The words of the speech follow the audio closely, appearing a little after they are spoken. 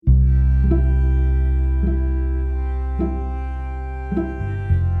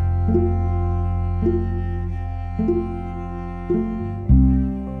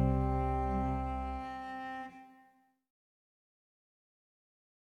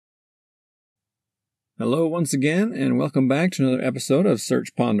Hello once again, and welcome back to another episode of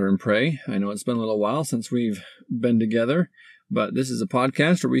Search, Ponder, and Pray. I know it's been a little while since we've been together, but this is a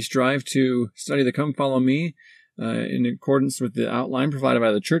podcast where we strive to study the Come Follow Me in accordance with the outline provided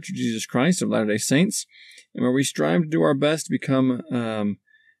by the Church of Jesus Christ of Latter-day Saints, and where we strive to do our best to become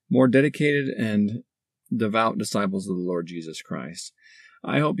more dedicated and devout disciples of the Lord Jesus Christ.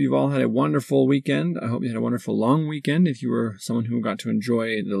 I hope you've all had a wonderful weekend. I hope you had a wonderful long weekend if you were someone who got to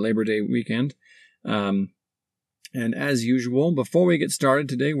enjoy the Labor Day weekend. And as usual, before we get started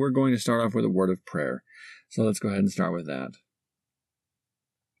today, we're going to start off with a word of prayer. So let's go ahead and start with that.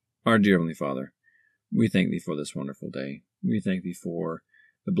 Our dear Heavenly Father, we thank Thee for this wonderful day. We thank Thee for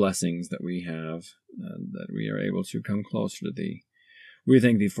the blessings that we have, that we are able to come closer to Thee. We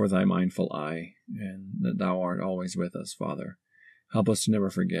thank Thee for Thy mindful eye, and that Thou art always with us, Father. Help us to never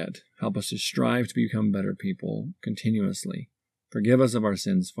forget. Help us to strive to become better people continuously. Forgive us of our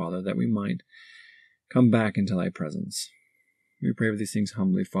sins, Father, that we might come back into Thy presence. We pray for these things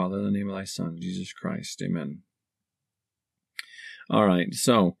humbly, Father, in the name of Thy Son, Jesus Christ. Amen. All right,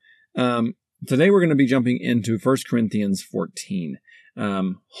 so today we're going to be jumping into 1 Corinthians 14.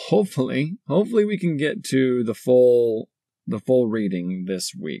 Hopefully we can get to the full reading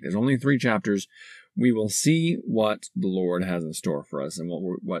this week. There's only 3 chapters. We will see what the Lord has in store for us and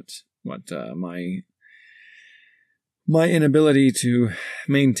what my inability to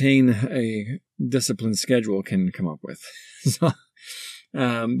maintain a disciplined schedule can come up with.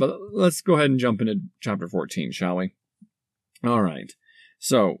 But let's go ahead and jump into chapter 14, shall we? All right.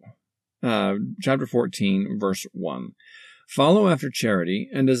 So, chapter 14, verse 1. Follow after charity,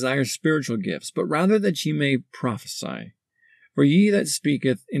 and desire spiritual gifts, but rather that ye may prophesy. For he that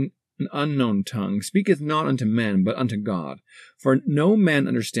speaketh in an unknown tongue speaketh not unto men, but unto God. For no man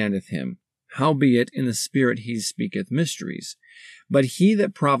understandeth him. Howbeit in the Spirit he speaketh mysteries. But he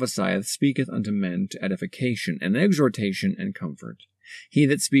that prophesieth speaketh unto men to edification, and exhortation, and comfort. He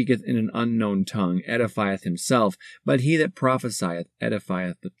that speaketh in an unknown tongue edifieth himself, but he that prophesieth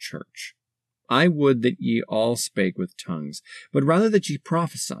edifieth the church. I would that ye all spake with tongues, but rather that ye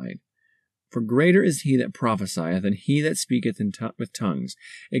prophesied. For greater is he that prophesieth than he that speaketh with tongues,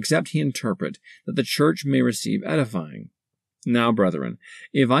 except he interpret, that the church may receive edifying. Now, brethren,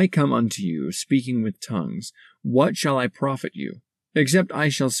 if I come unto you speaking with tongues, what shall I profit you? Except I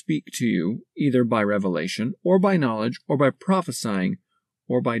shall speak to you either by revelation, or by knowledge, or by prophesying,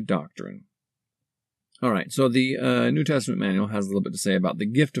 or by doctrine. All right, so the New Testament manual has a little bit to say about the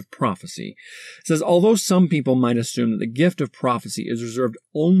gift of prophecy. It says, although some people might assume that the gift of prophecy is reserved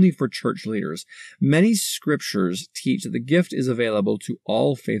only for church leaders, many scriptures teach that the gift is available to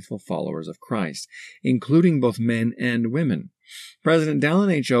all faithful followers of Christ, including both men and women. President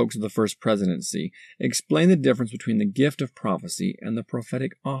Dallin H. Oaks of the First Presidency explained the difference between the gift of prophecy and the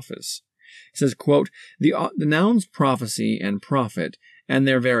prophetic office. He says, quote, the nouns prophecy and prophet and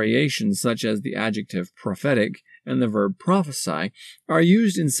their variations, such as the adjective prophetic and the verb prophesy, are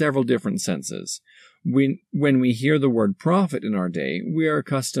used in several different senses. When we hear the word prophet in our day, we are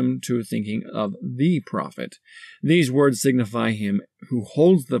accustomed to thinking of the prophet. These words signify him who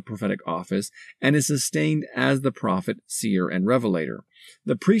holds the prophetic office and is sustained as the prophet, seer, and revelator.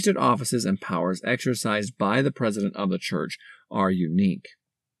 The priesthood offices and powers exercised by the president of the church are unique.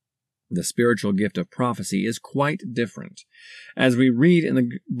 The spiritual gift of prophecy is quite different. As we read in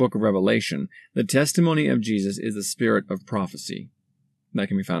the book of Revelation, the testimony of Jesus is the spirit of prophecy. That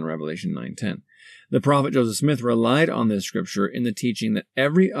can be found in Revelation 9:10. The prophet Joseph Smith relied on this scripture in the teaching that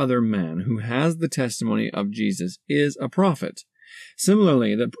every other man who has the testimony of Jesus is a prophet.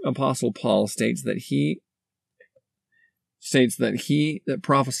 Similarly, the apostle Paul states that he that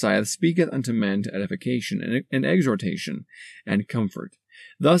prophesieth speaketh unto men to edification and exhortation and comfort.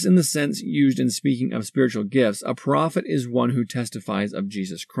 Thus, in the sense used in speaking of spiritual gifts, a prophet is one who testifies of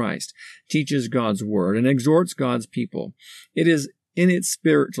Jesus Christ, teaches God's word, and exhorts God's people. It is, in its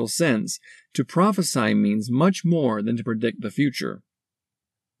spiritual sense, to prophesy means much more than to predict the future.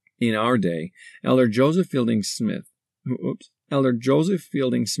 In our day, Elder Joseph Fielding Smith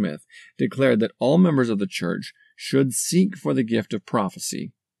declared that all members of the church should seek for the gift of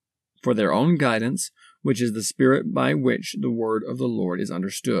prophecy, for their own guidance, which is the spirit by which the word of the Lord is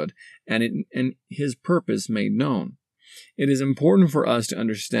understood, and his purpose made known. It is important for us to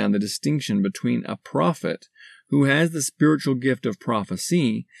understand the distinction between a prophet who has the spiritual gift of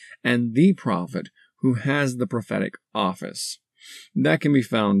prophecy and the prophet who has the prophetic office. That can be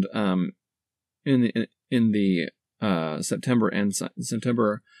found in the September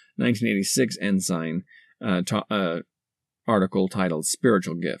 1986 ensign article titled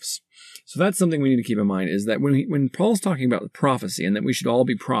Spiritual Gifts. So that's something we need to keep in mind, is that when Paul's talking about prophecy and that we should all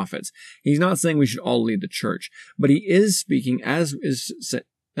be prophets, he's not saying we should all lead the church, but he is speaking, as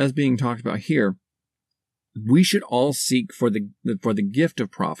being talked about here, we should all seek for the gift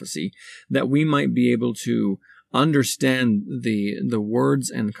of prophecy, that we might be able to understand the words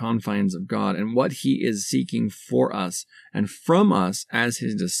and confines of God and what he is seeking for us and from us as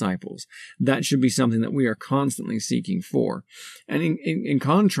his disciples. That should be something that we are constantly seeking for. And in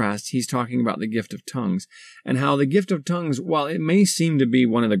contrast, he's talking about the gift of tongues, and how the gift of tongues, while it may seem to be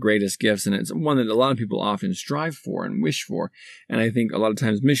one of the greatest gifts, and it's one that a lot of people often strive for and wish for, and I think a lot of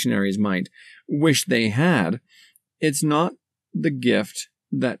times missionaries might wish they had, it's not the gift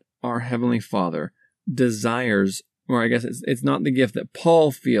that our Heavenly Father desires, or I guess it's not the gift that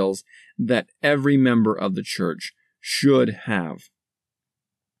Paul feels that every member of the church should have.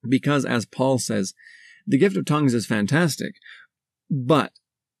 Because as Paul says, the gift of tongues is fantastic, but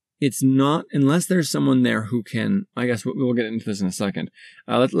it's not, unless there's someone there who can, I guess we'll get into this in a second.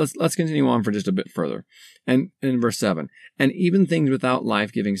 Let's continue on for just a bit further. And in verse 7, and even things without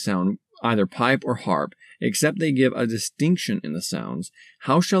life-giving sound, either pipe or harp, except they give a distinction in the sounds,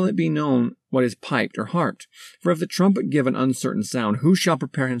 how shall it be known what is piped or harped? For if the trumpet give an uncertain sound, who shall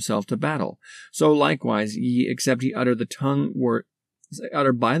prepare himself to battle? So likewise, ye, except ye utter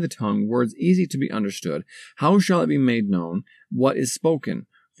by the tongue words easy to be understood, how shall it be made known what is spoken?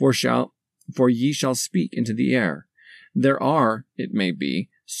 For ye shall speak into the air. There are, it may be,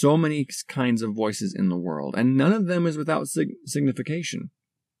 so many kinds of voices in the world, and none of them is without signification.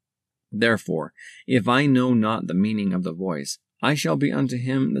 Therefore, if I know not the meaning of the voice, I shall be unto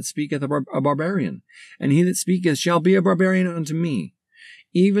him that speaketh a barbarian, and he that speaketh shall be a barbarian unto me.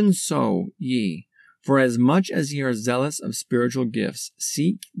 Even so ye, for as much as ye are zealous of spiritual gifts,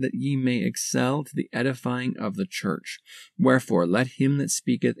 seek that ye may excel to the edifying of the church. Wherefore let him that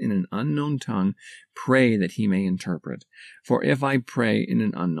speaketh in an unknown tongue pray that he may interpret. For if I pray in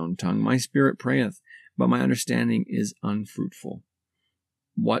an unknown tongue, my spirit prayeth, but my understanding is unfruitful.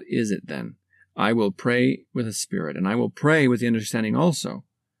 What is it then? I will pray with the Spirit, and I will pray with the understanding also.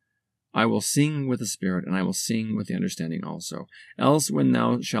 I will sing with the Spirit, and I will sing with the understanding also. Else when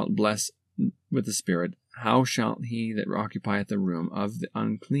thou shalt bless with the Spirit, how shall he that occupieth the room of the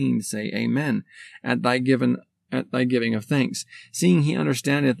unclean say Amen at thy giving of thanks, seeing he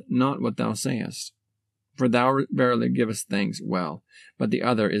understandeth not what thou sayest? For thou verily givest thanks well, but the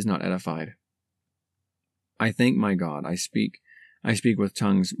other is not edified. I thank my God, I speak with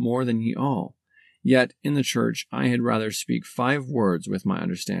tongues more than ye all. Yet in the church I had rather speak 5 words with my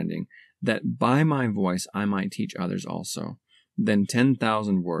understanding, that by my voice I might teach others also, than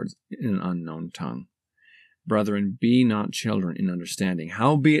 10,000 words in an unknown tongue. Brethren, be not children in understanding.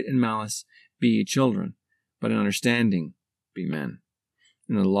 Howbeit in malice be ye children, but in understanding be men.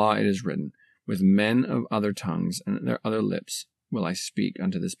 In the law it is written, with men of other tongues and their other lips will I speak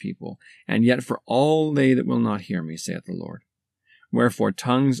unto this people, and yet for all they that will not hear me, saith the Lord. Wherefore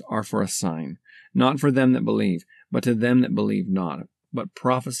tongues are for a sign, not for them that believe, but to them that believe not. But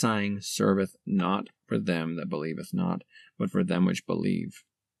prophesying serveth not for them that believeth not, but for them which believe.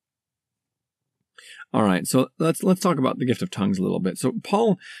 All right, so let's talk about the gift of tongues a little bit. So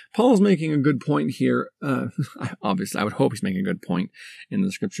Paul's making a good point here. Obviously, I would hope he's making a good point in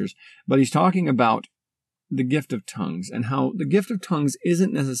the scriptures, but he's talking about the gift of tongues and how the gift of tongues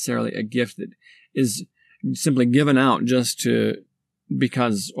isn't necessarily a gift that is simply given out just to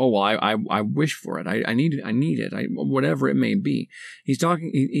because I wish for it. I need it. Whatever it may be. He's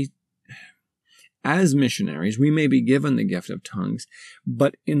talking. As missionaries, we may be given the gift of tongues,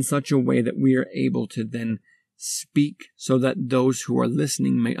 but in such a way that we are able to then speak so that those who are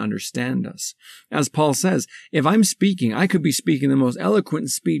listening may understand us. As Paul says, if I'm speaking, I could be speaking the most eloquent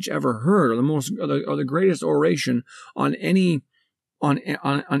speech ever heard, or the greatest oration on any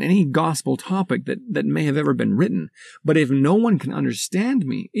gospel topic that may have ever been written. But if no one can understand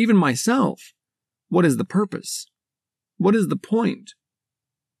me, even myself, what is the purpose? What is the point?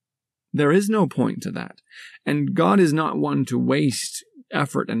 There is no point to that. And God is not one to waste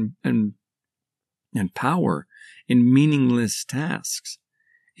effort and power in meaningless tasks.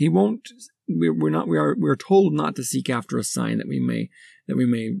 He won't. We're told not to seek after a sign that we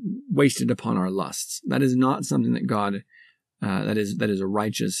may waste it upon our lusts. That is not something that God that is a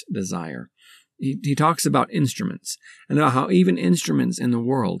righteous desire. He talks about instruments and about how even instruments in the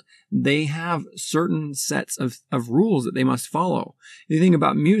world, they have certain sets of rules that they must follow. If you think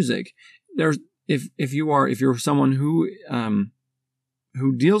about music, if you're someone who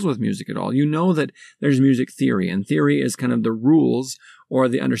deals with music at all, you know that there's music theory, and theory is kind of the rules or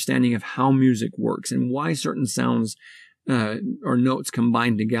the understanding of how music works and why certain sounds or notes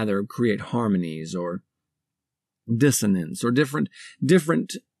combined together create harmonies or dissonance or different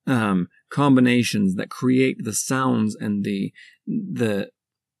combinations that create the sounds and the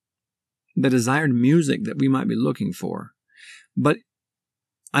desired music that we might be looking for. But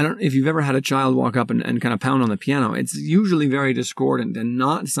if you've ever had a child walk up and kind of pound on the piano, it's usually very discordant and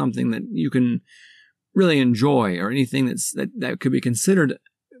not something that you can really enjoy or anything that could be considered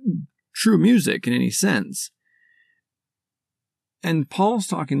true music in any sense. And Paul's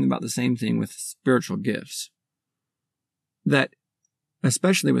talking about the same thing with spiritual gifts. That,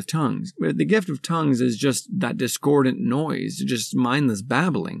 especially with tongues, the gift of tongues is just that discordant noise, just mindless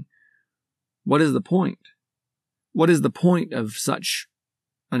babbling. What is the point? What is the point of such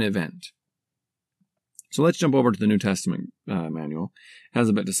an event? So let's jump over to the New Testament manual. It has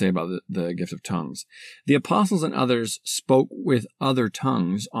a bit to say about the gift of tongues. The apostles and others spoke with other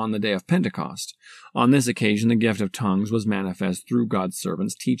tongues on the day of Pentecost. On this occasion, the gift of tongues was manifest through God's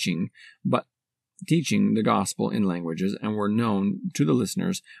servants teaching the gospel in languages and were known to the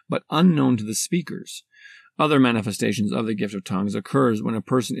listeners, but unknown to the speakers. Other manifestations of the gift of tongues occurs when a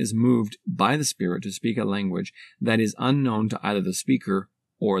person is moved by the Spirit to speak a language that is unknown to either the speaker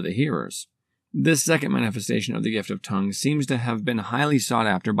or the hearers. This second manifestation of the gift of tongues seems to have been highly sought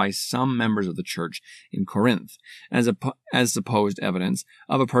after by some members of the church in Corinth as supposed evidence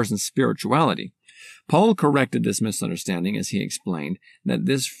of a person's spirituality. Paul corrected this misunderstanding as he explained that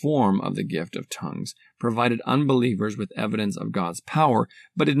this form of the gift of tongues provided unbelievers with evidence of God's power,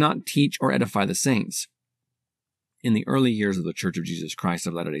 but did not teach or edify the saints. In the early years of the Church of Jesus Christ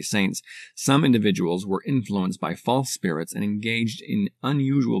of Latter-day Saints, some individuals were influenced by false spirits and engaged in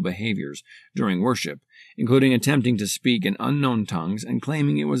unusual behaviors during worship, including attempting to speak in unknown tongues and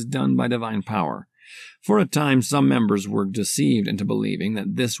claiming it was done by divine power. For a time, some members were deceived into believing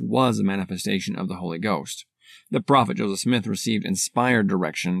that this was a manifestation of the Holy Ghost. The prophet Joseph Smith received inspired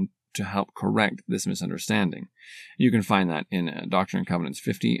direction to help correct this misunderstanding. You can find that in Doctrine and Covenants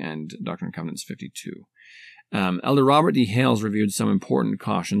 50 and Doctrine and Covenants 52. Elder Robert D. Hales reviewed some important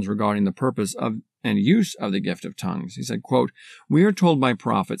cautions regarding the purpose of and use of the gift of tongues. He said, quote, "We are told by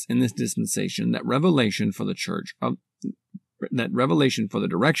prophets in this dispensation that revelation for the direction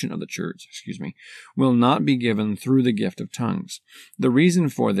of the church, will not be given through the gift of tongues. The reason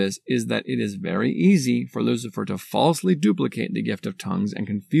for this is that it is very easy for Lucifer to falsely duplicate the gift of tongues and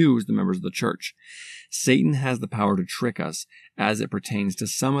confuse the members of the church. Satan has the power to trick us as it pertains to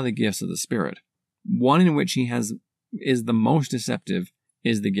some of the gifts of the Spirit. One in which he is the most deceptive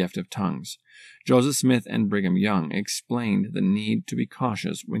is the gift of tongues. Joseph Smith and Brigham Young explained the need to be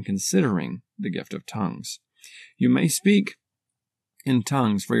cautious when considering the gift of tongues. You may speak in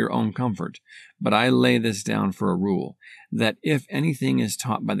tongues for your own comfort, but I lay this down for a rule, that if anything is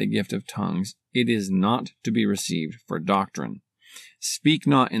taught by the gift of tongues, it is not to be received for doctrine. Speak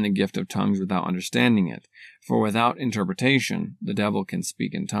not in the gift of tongues without understanding it, for without interpretation the devil can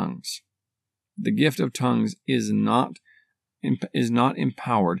speak in tongues. The gift of tongues is not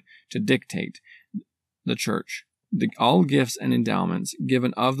empowered to dictate the church. All gifts and endowments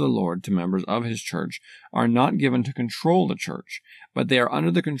given of the Lord to members of His church are not given to control the church, but they are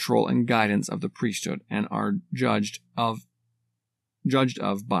under the control and guidance of the priesthood and are judged of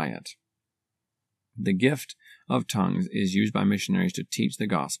by it. The gift of tongues is used by missionaries to teach the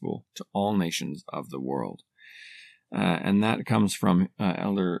gospel to all nations of the world." And that comes from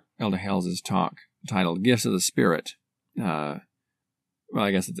Elder Hales' talk titled "Gifts of the Spirit." Well,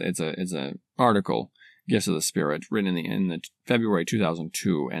 I guess it's a article, "Gifts of the Spirit," written in the February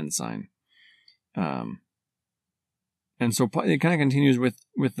 2002 Ensign. And so it kind of continues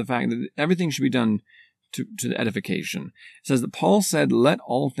with the fact that everything should be done to the edification. It says that Paul said, "Let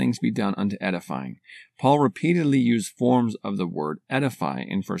all things be done unto edifying." Paul repeatedly used forms of the word edify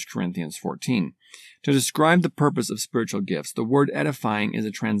in 1 Corinthians 14. To describe the purpose of spiritual gifts, the word edifying is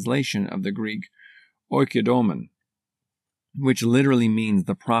a translation of the Greek oikodomon, which literally means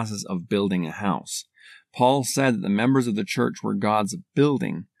the process of building a house. Paul said that the members of the church were God's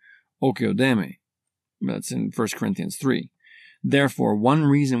building, oikodomai. That's in 1 Corinthians 3. Therefore, one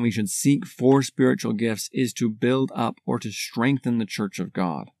reason we should seek for spiritual gifts is to build up or to strengthen the church of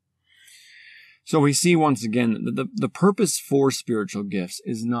God. So we see once again that the purpose for spiritual gifts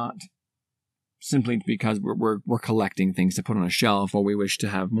is not simply because we're collecting things to put on a shelf, or we wish to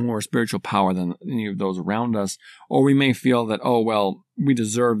have more spiritual power than any of those around us, or we may feel that, oh, well, we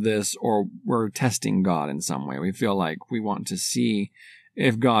deserve this, or we're testing God in some way. We feel like we want to see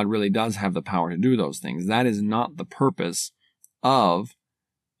if God really does have the power to do those things. That is not the purpose of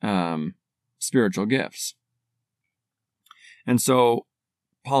spiritual gifts. And so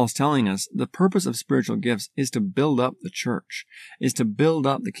Paul's telling us the purpose of spiritual gifts is to build up the church, is to build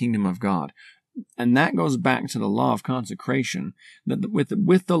up the kingdom of God. And that goes back to the law of consecration, that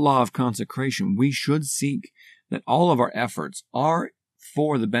with the law of consecration, we should seek that all of our efforts are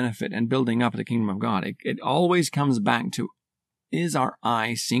for the benefit and building up the kingdom of God. It always comes back to, is our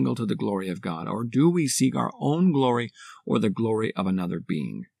eye single to the glory of God, or do we seek our own glory or the glory of another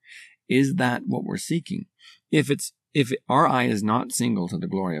being? Is that what we're seeking? If our eye is not single to the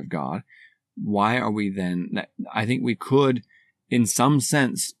glory of God, why are we then? I think we could, in some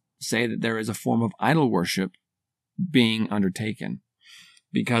sense, say that there is a form of idol worship being undertaken.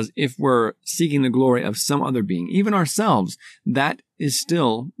 Because if we're seeking the glory of some other being, even ourselves, that is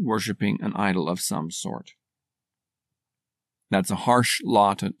still worshiping an idol of some sort. That's a harsh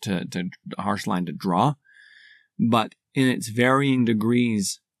law a harsh line to draw, but in its varying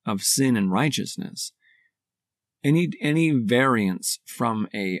degrees of sin and righteousness, any variance from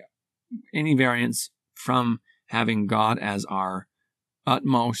having God as our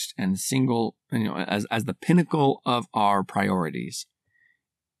utmost and single, as the pinnacle of our priorities,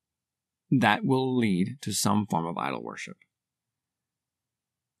 that will lead to some form of idol worship.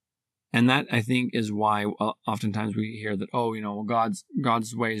 And that, I think, is why oftentimes we hear that,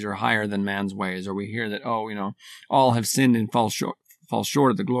 God's ways are higher than man's ways, or we hear that, all have sinned and fall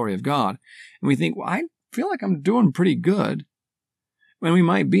short of the glory of God. And we think, well, I feel like I'm doing pretty good. And we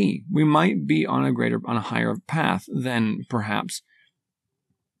might be on a higher path than perhaps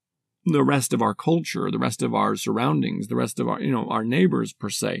the rest of our culture, the rest of our surroundings, the rest of our neighbors per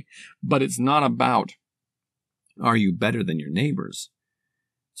se. But it's not about, are you better than your neighbors?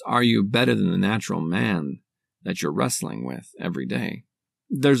 It's, are you better than the natural man that you're wrestling with every day?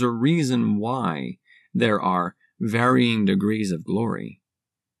 There's a reason why there are varying degrees of glory.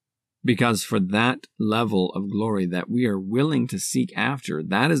 Because for that level of glory that we are willing to seek after,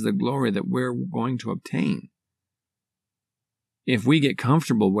 that is the glory that we're going to obtain. If we get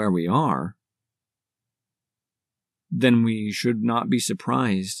comfortable where we are, then we should not be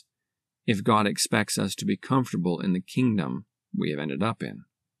surprised if God expects us to be comfortable in the kingdom we have ended up in.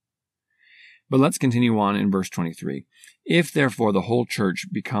 But let's continue on in verse 23. If therefore the whole church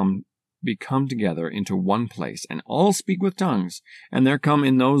be come together into one place, and all speak with tongues, and there come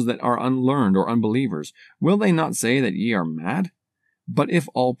in those that are unlearned or unbelievers, will they not say that ye are mad? But if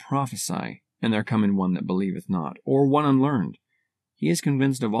all prophesy, and there come in one that believeth not, or one unlearned, he is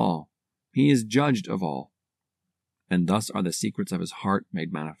convinced of all, he is judged of all. And thus are the secrets of his heart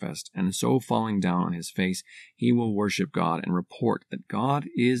made manifest, and so falling down on his face, he will worship God, and report that God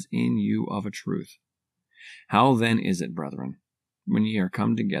is in you of a truth. How then is it, brethren, when ye are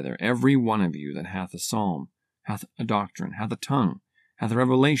come together, every one of you that hath a psalm, hath a doctrine, hath a tongue, hath a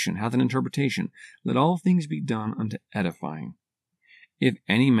revelation, hath an interpretation, let all things be done unto edifying. If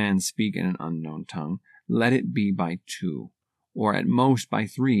any man speak in an unknown tongue, let it be by two, or at most by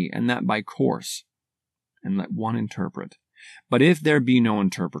three, and that by course, and let one interpret. But if there be no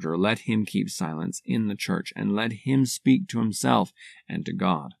interpreter, let him keep silence in the church, and let him speak to himself and to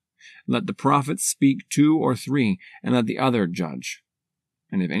God. Let the prophets speak 2 or 3, and let the other judge.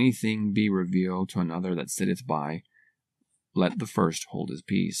 And if anything be revealed to another that sitteth by, let the first hold his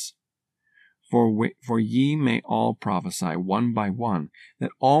peace. For ye may all prophesy one by one,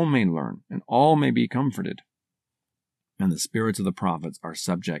 that all may learn, and all may be comforted. And the spirits of the prophets are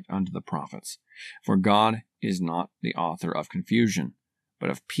subject unto the prophets. For God is not the author of confusion, but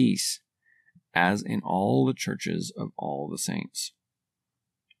of peace, as in all the churches of all the saints.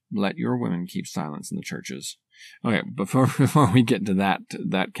 Let your women keep silence in the churches. Okay, before we get to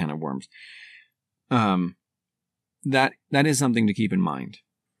that can of worms, that is something to keep in mind.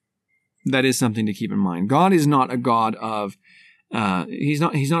 That is something to keep in mind. God is not a God of he's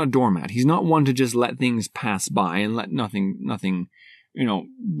not a doormat. He's not one to just let things pass by and let nothing,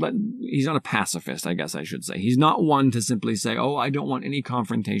 he's not a pacifist, I guess I should say. He's not one to simply say, oh, I don't want any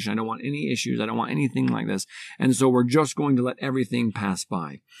confrontation. I don't want any issues. I don't want anything like this. And so we're just going to let everything pass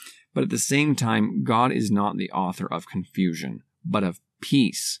by. But at the same time, God is not the author of confusion, but of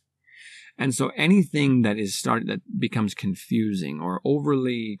peace. And so anything that becomes confusing or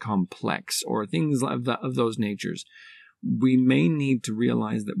overly complex or things of those natures, we may need to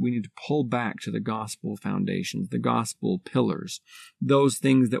realize that we need to pull back to the gospel foundations, the gospel pillars, those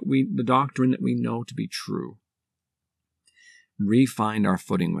things the doctrine that we know to be true. Re-find our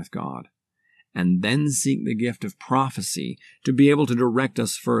footing with God, and then seek the gift of prophecy to be able to direct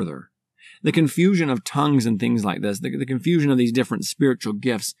us further. The confusion of tongues and things like this, the confusion of these different spiritual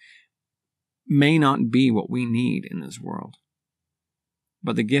gifts, may not be what we need in this world.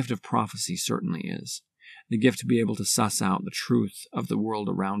 But the gift of prophecy certainly is. the gift to be able to suss out the truth of the world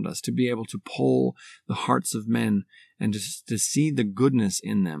around us, to be able to pull the hearts of men and to see the goodness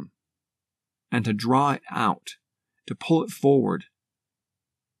in them and to draw it out, to pull it forward,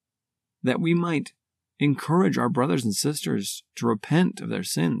 that we might encourage our brothers and sisters to repent of their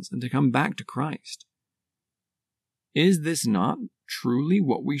sins and to come back to Christ. Is this not truly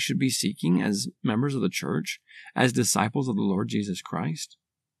what we should be seeking as members of the church, as disciples of the Lord Jesus Christ?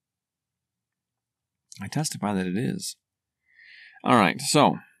 I testify that it is. All right,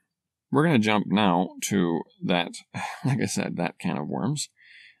 so we're going to jump now to that, like I said, that can of worms.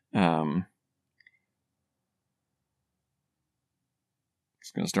 It's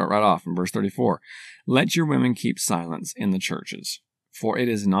going to start right off in verse 34. Let your women keep silence in the churches, for it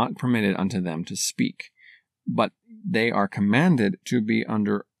is not permitted unto them to speak, but they are commanded to be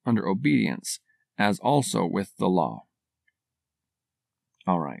under obedience, as also with the law.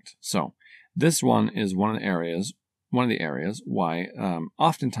 All right, so this one is one of the areas why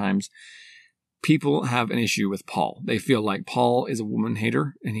oftentimes people have an issue with Paul. They feel like Paul is a woman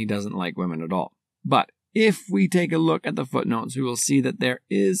hater and he doesn't like women at all. But if we take a look at the footnotes, we will see that there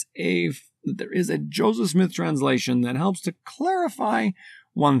is a Joseph Smith translation that helps to clarify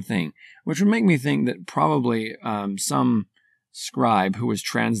one thing, which would make me think that probably some scribe who was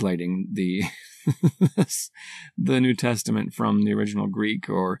translating the New Testament from the original Greek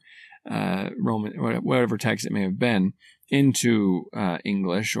or Roman, whatever text it may have been, into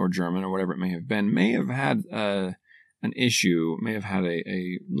English or German or whatever it may have been, may have had an issue, may have had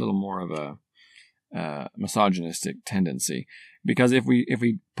a little more of a misogynistic tendency. Because if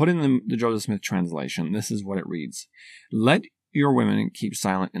we put in the Joseph Smith translation, this is what it reads: Let your women keep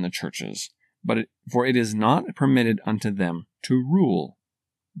silent in the churches, for it is not permitted unto them to rule,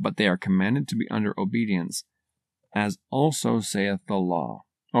 but they are commanded to be under obedience, as also saith the law.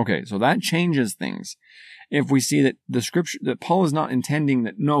 Okay, so that changes things. If we see that the scripture, that Paul is not intending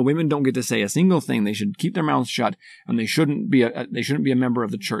that, no, women don't get to say a single thing, they should keep their mouths shut, and they shouldn't be a member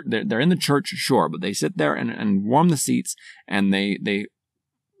of the church. They're in the church, sure, but they sit there and warm the seats, and they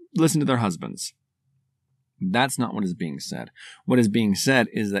listen to their husbands. That's not what is being said. What is being said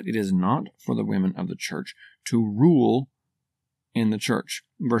is that it is not for the women of the church to rule in the church.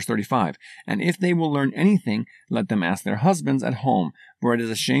 Verse 35, and if they will learn anything, let them ask their husbands at home, for it is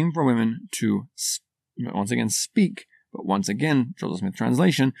a shame for women to, once again, speak, but once again, Joseph Smith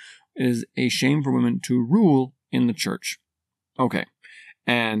translation, it is a shame for women to rule in the church. Okay,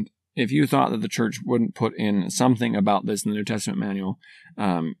 and if you thought that the church wouldn't put in something about this in the New Testament manual,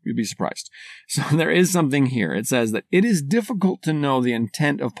 you'd be surprised. So there is something here. It says that it is difficult to know the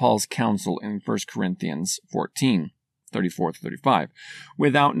intent of Paul's counsel in 1 Corinthians 14, 34 to 35,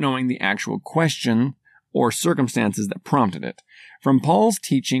 without knowing the actual question or circumstances that prompted it. From Paul's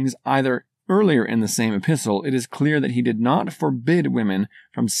teachings, either earlier in the same epistle, it is clear that he did not forbid women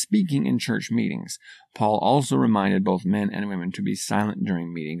from speaking in church meetings. Paul also reminded both men and women to be silent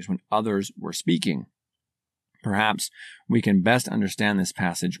during meetings when others were speaking. Perhaps we can best understand this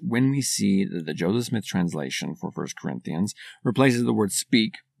passage when we see that the Joseph Smith translation for 1 Corinthians replaces the word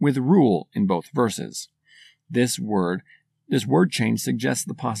speak with rule in both verses. This word change suggests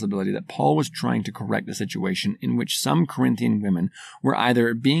the possibility that Paul was trying to correct a situation in which some Corinthian women were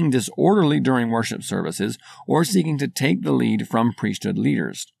either being disorderly during worship services or seeking to take the lead from priesthood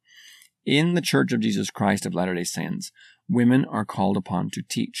leaders. In the Church of Jesus Christ of Latter-day Saints, women are called upon to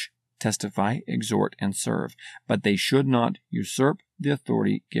teach, testify, exhort, and serve, but they should not usurp the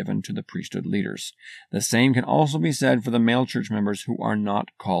authority given to the priesthood leaders. The same can also be said for the male church members who are not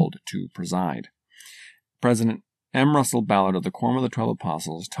called to preside. President M. Russell Ballard of the Quorum of the 12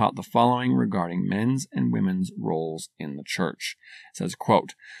 Apostles taught the following regarding men's and women's roles in the church. It says,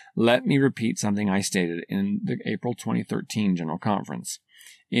 quote, let me repeat something I stated in the April 2013 General Conference.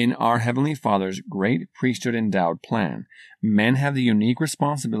 In our Heavenly Father's great priesthood-endowed plan, men have the unique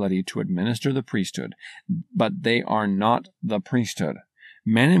responsibility to administer the priesthood, but they are not the priesthood.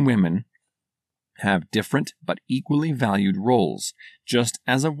 Men and women have different but equally valued roles. Just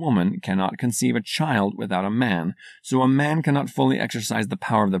as a woman cannot conceive a child without a man, so a man cannot fully exercise the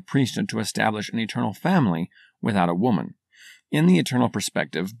power of the priesthood to establish an eternal family without a woman. In the eternal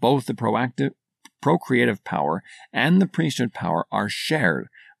perspective, both the procreative power and the priesthood power are shared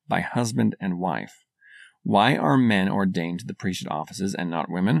by husband and wife. Why are men ordained to the priesthood offices and not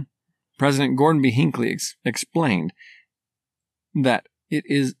women? President Gordon B. Hinckley explained that it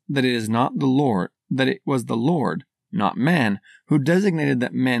was the Lord, not man, who designated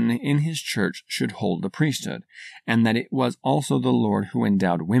that men in his church should hold the priesthood, and that it was also the Lord who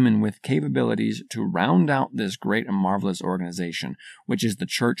endowed women with capabilities to round out this great and marvelous organization, which is the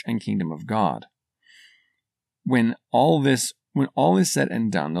church and kingdom of God. When all is said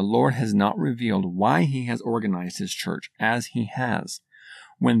and done, the Lord has not revealed why he has organized his church as he has.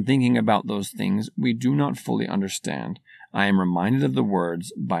 When thinking about those things we do not fully understand, I am reminded of the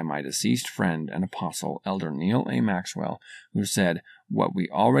words by my deceased friend and apostle, Elder Neil A. Maxwell, who said, "What we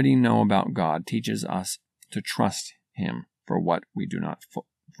already know about God teaches us to trust him for what we do not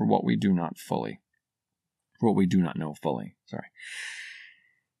know fully."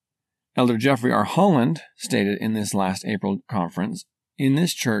 Elder Jeffrey R. Holland stated in this last April conference, "In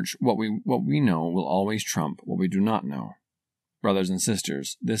this church, what we know will always trump what we do not know." Brothers and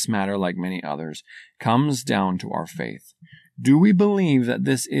sisters, this matter, like many others, comes down to our faith. Do we believe that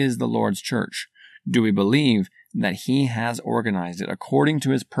this is the Lord's church? Do we believe that he has organized it according to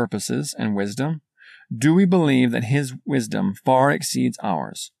his purposes and wisdom? Do we believe that his wisdom far exceeds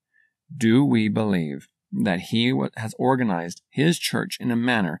ours? Do we believe that he has organized his church in a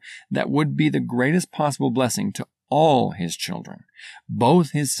manner that would be the greatest possible blessing to all his children,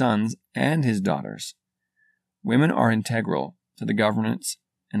 both his sons and his daughters? Women are integral to the governance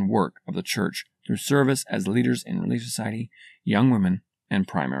and work of the church through service as leaders in Relief Society, Young Women, and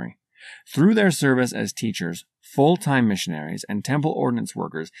Primary. Through their service as teachers, full-time missionaries, and temple ordinance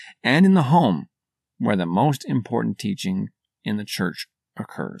workers, and in the home, where the most important teaching in the church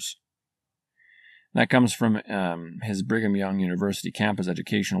occurs. That comes from his Brigham Young University Campus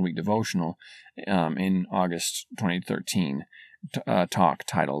Educational Week devotional in August 2013, talk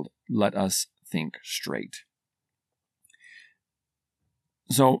titled, "Let Us Think Straight."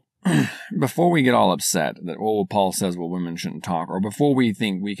 So, before we get all upset that, Paul says, women shouldn't talk, or before we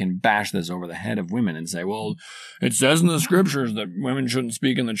think we can bash this over the head of women and say, it says in the scriptures that women shouldn't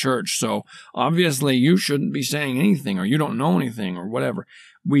speak in the church, so obviously you shouldn't be saying anything, or you don't know anything, or whatever.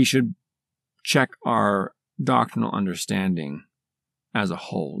 We should check our doctrinal understanding as a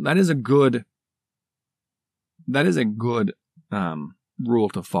whole. That is a good rule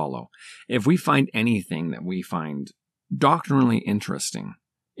to follow. If we find anything that we find doctrinally interesting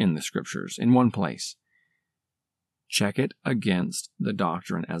in the scriptures in one place, check it against the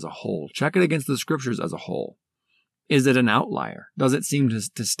doctrine as a whole. Check it against the scriptures as a whole. Is it an outlier? Does it seem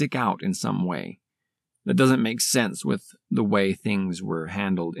to stick out in some way that doesn't make sense with the way things were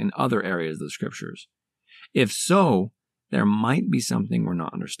handled in other areas of the scriptures? If so, there might be something we're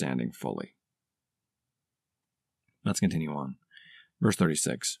not understanding fully. Let's continue on. Verse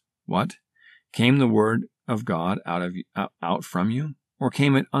 36. What? Came the word of God out from you? Or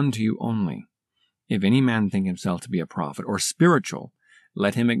came it unto you only? If any man think himself to be a prophet or spiritual,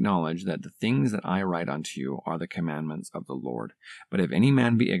 let him acknowledge that the things that I write unto you are the commandments of the Lord. But if any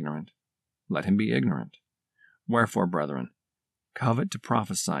man be ignorant, let him be ignorant. Wherefore, brethren, covet to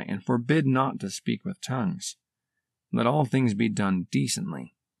prophesy, and forbid not to speak with tongues. Let all things be done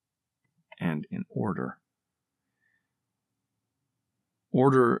decently and in order.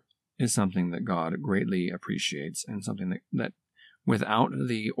 Order is something that God greatly appreciates, and something that without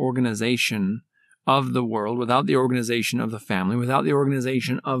the organization of the world, without the organization of the family, without the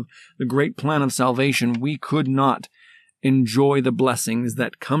organization of the great plan of salvation, we could not enjoy the blessings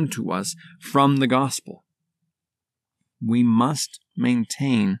that come to us from the gospel. We must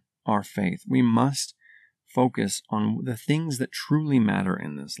maintain our faith. We must focus on the things that truly matter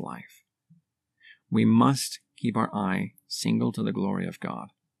in this life. We must keep our eye single to the glory of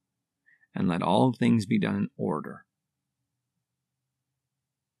God, and let all things be done in order.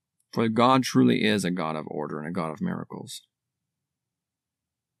 For God truly is a God of order and a God of miracles.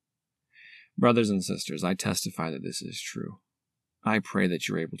 Brothers and sisters, I testify that this is true. I pray that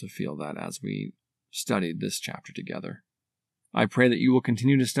you're able to feel that as we studied this chapter together. I pray that you will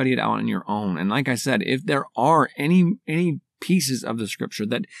continue to study it out on your own. And like I said, if there are any pieces of the scripture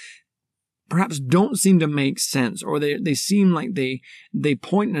that perhaps don't seem to make sense, or they seem like they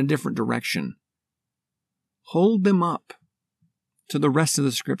point in a different direction, hold them up to the rest of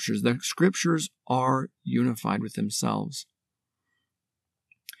the scriptures. The scriptures are unified with themselves.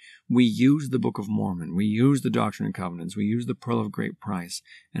 We use the Book of Mormon, we use the Doctrine and Covenants, we use the Pearl of Great Price,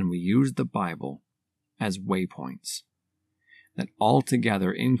 and we use the Bible as waypoints that all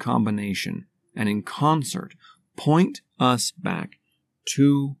together in combination and in concert point us back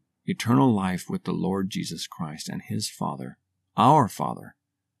to eternal life with the Lord Jesus Christ and His Father, our Father,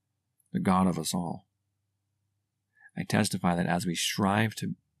 the God of us all. I testify that as we strive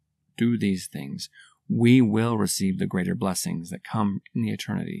to do these things, we will receive the greater blessings that come in the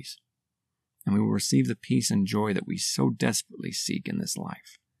eternities, and we will receive the peace and joy that we so desperately seek in this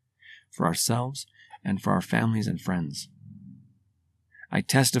life, for ourselves and for our families and friends. I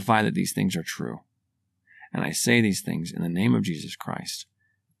testify that these things are true, and I say these things in the name of Jesus Christ.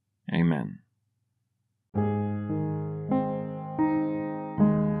 Amen.